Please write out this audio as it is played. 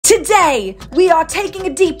Today, we are taking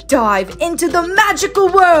a deep dive into the magical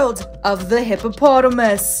world of the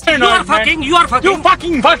hippopotamus. You are fucking. You bloody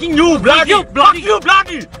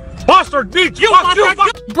bastard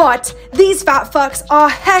bitch. But these fat fucks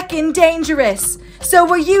are heckin' dangerous. So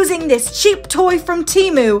we're using this cheap toy from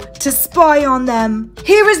Temu to spy on them.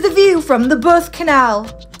 Here is the view from the birth canal.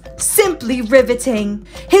 Simply riveting.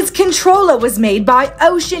 His controller was made by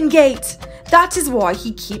Ocean Gate. That is why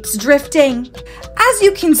he keeps drifting. As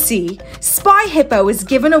you can see, Spy Hippo is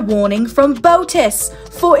given a warning from Botis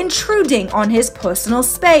for intruding on his personal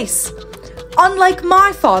space. Unlike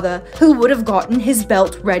my father, who would have gotten his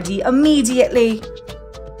belt ready immediately.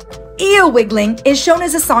 Ear wiggling is shown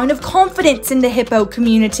as a sign of confidence in the hippo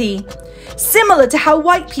community, similar to how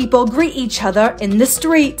white people greet each other in the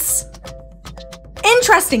streets.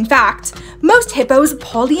 Interesting fact, most hippos are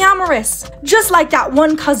polyamorous, just like that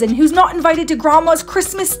one cousin who's not invited to grandma's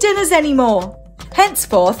Christmas dinners anymore.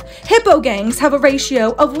 Henceforth, hippo gangs have a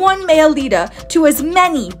ratio of one male leader to as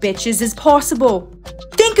many bitches as possible.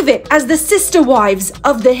 Think of it as the sister wives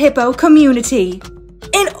of the hippo community.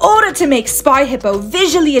 In order to make Spy Hippo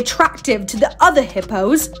visually attractive to the other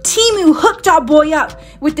hippos, Temu hooked our boy up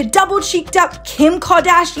with the double-cheeked up Kim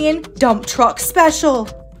Kardashian dump truck special.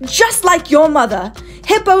 Just like your mother,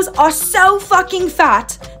 hippos are so fucking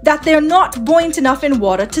fat that they're not buoyant enough in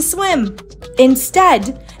water to swim.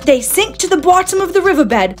 Instead, they sink to the bottom of the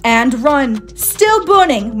riverbed and run, still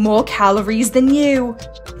burning more calories than you.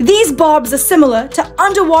 These bobs are similar to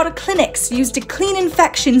underwater clinics used to clean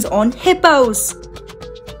infections on hippos.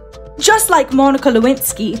 Just like Monica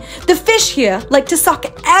Lewinsky, the fish here like to suck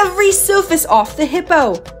every surface off the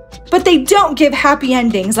hippo. But they don't give happy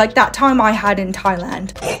endings like that time I had in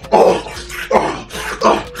Thailand.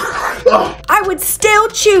 I would still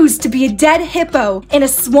choose to be a dead hippo in a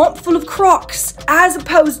swamp full of crocs, as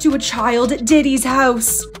opposed to a child at Diddy's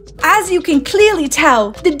house. As you can clearly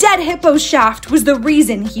tell, the dead hippo's shaft was the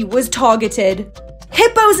reason he was targeted.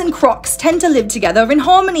 Hippos and crocs tend to live together in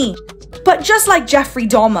harmony. But just like Jeffrey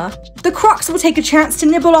Dahmer, the crocs will take a chance to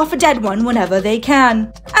nibble off a dead one whenever they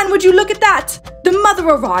can. And would you look at that? The mother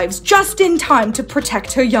arrives just in time to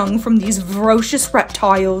protect her young from these ferocious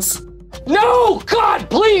reptiles. No! God,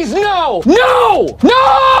 please, no! No!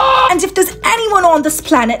 No! And if there's anyone on this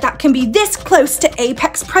planet that can be this close to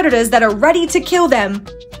apex predators that are ready to kill them,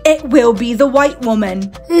 it will be the white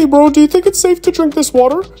woman. Hey bro, do you think it's safe to drink this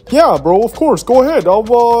water? Yeah bro, of course, go ahead,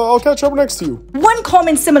 I'll catch up next to you. One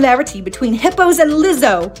common similarity between hippos and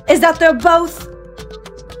Lizzo is that they're both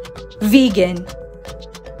vegan.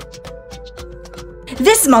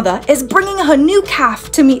 This mother is bringing her new calf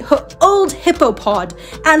to meet her old hippopod,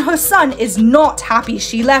 and her son is not happy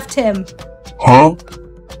she left him. Huh?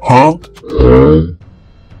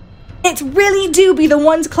 It really do be the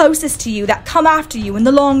ones closest to you that come after you in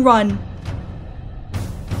the long run.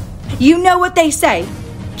 You know what they say,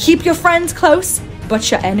 keep your friends close, but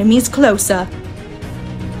your enemies closer.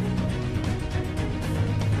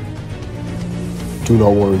 Do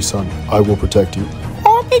not worry, son. I will protect you.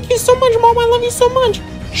 Oh, thank you so much, Mom. I love you so much.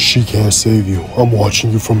 She can't save you. I'm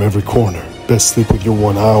watching you from every corner. Best sleep with your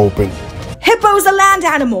one eye open. Hippos are land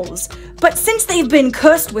animals, but since they've been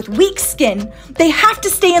cursed with weak skin, they have to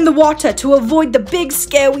stay in the water to avoid the big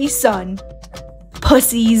scary sun.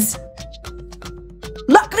 Pussies.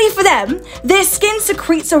 Luckily for them, their skin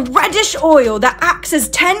secretes a reddish oil that acts as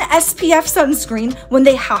 10 SPF sunscreen when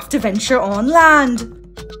they have to venture on land.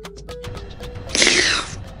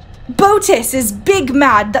 Botis is big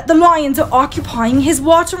mad that the lions are occupying his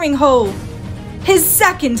watering hole, his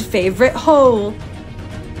second favorite hole.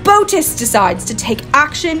 Botis decides to take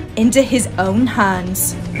action into his own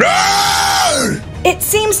hands. No! It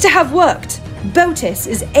seems to have worked. Botis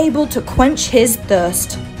is able to quench his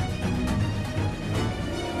thirst.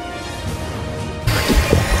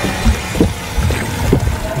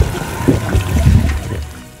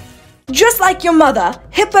 Just like your mother,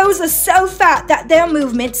 hippos are so fat that their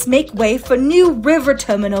movements make way for new river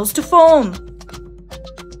terminals to form.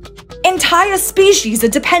 Entire species are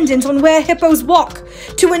dependent on where hippos walk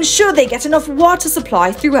to ensure they get enough water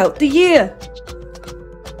supply throughout the year.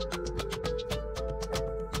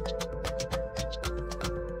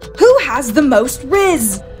 Who has the most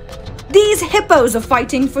riz? These hippos are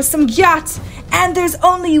fighting for some gyat, and there's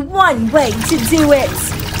only one way to do it.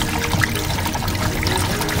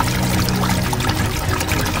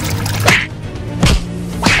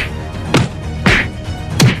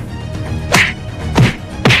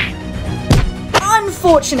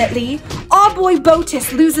 Unfortunately, our boy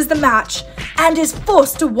Botis loses the match and is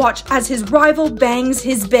forced to watch as his rival bangs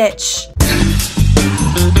his bitch.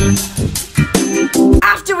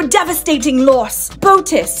 After After a devastating loss,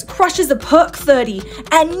 Botis crushes a perk 30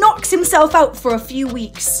 and knocks himself out for a few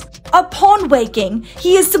weeks. Upon waking,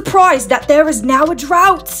 he is surprised that there is now a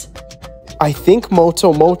drought. I think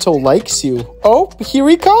Moto likes you. Oh, here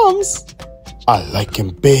he comes. I like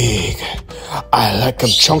him big. I like him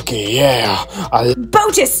chunky, yeah.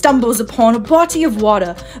 Botis stumbles upon a body of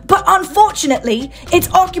water, but unfortunately, it's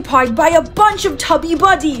occupied by a bunch of tubby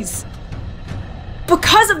buddies.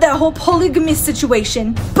 Because of their whole polygamous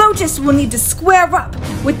situation, Botis will need to square up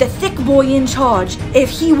with the thick boy in charge if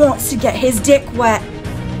he wants to get his dick wet.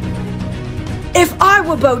 If I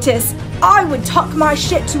were Botis, I would tuck my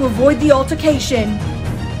shit to avoid the altercation.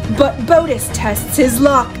 But Botis tests his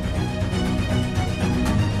luck.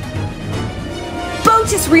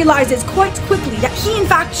 Botis realizes quite quickly that he in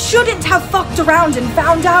fact shouldn't have fucked around and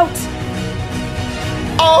found out.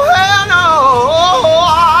 Oh, hell no!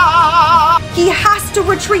 He has to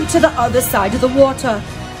retreat to the other side of the water.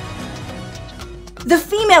 The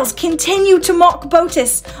females continued to mock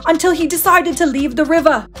Botis until he decided to leave the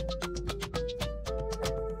river.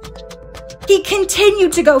 He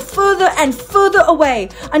continued to go further and further away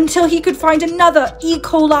until he could find another E.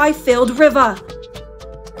 coli-filled river.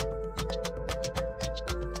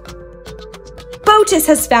 Botis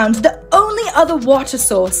has found the only other water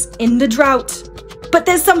source in the drought. But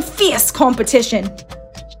there's some fierce competition.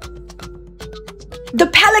 The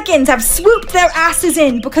pelicans have swooped their asses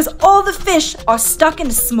in because all the fish are stuck in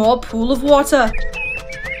a small pool of water.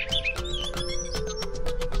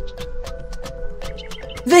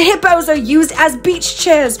 The hippos are used as beach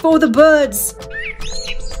chairs for the birds.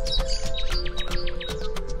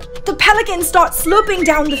 The pelicans start slurping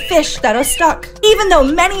down the fish that are stuck. Even though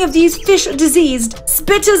many of these fish are diseased,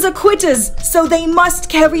 spitters are quitters, so they must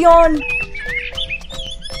carry on.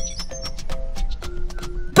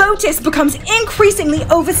 Botis becomes increasingly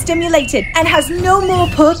overstimulated and has no more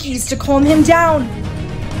perkies to calm him down.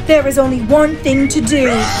 There is only one thing to do: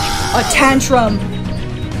 a tantrum.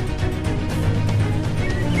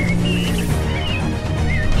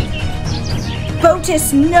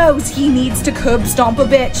 Botis knows he needs to curb stomp a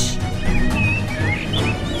bitch.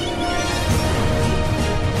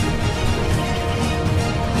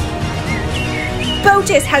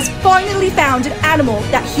 Botis has finally found an animal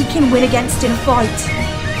that he can win against in a fight.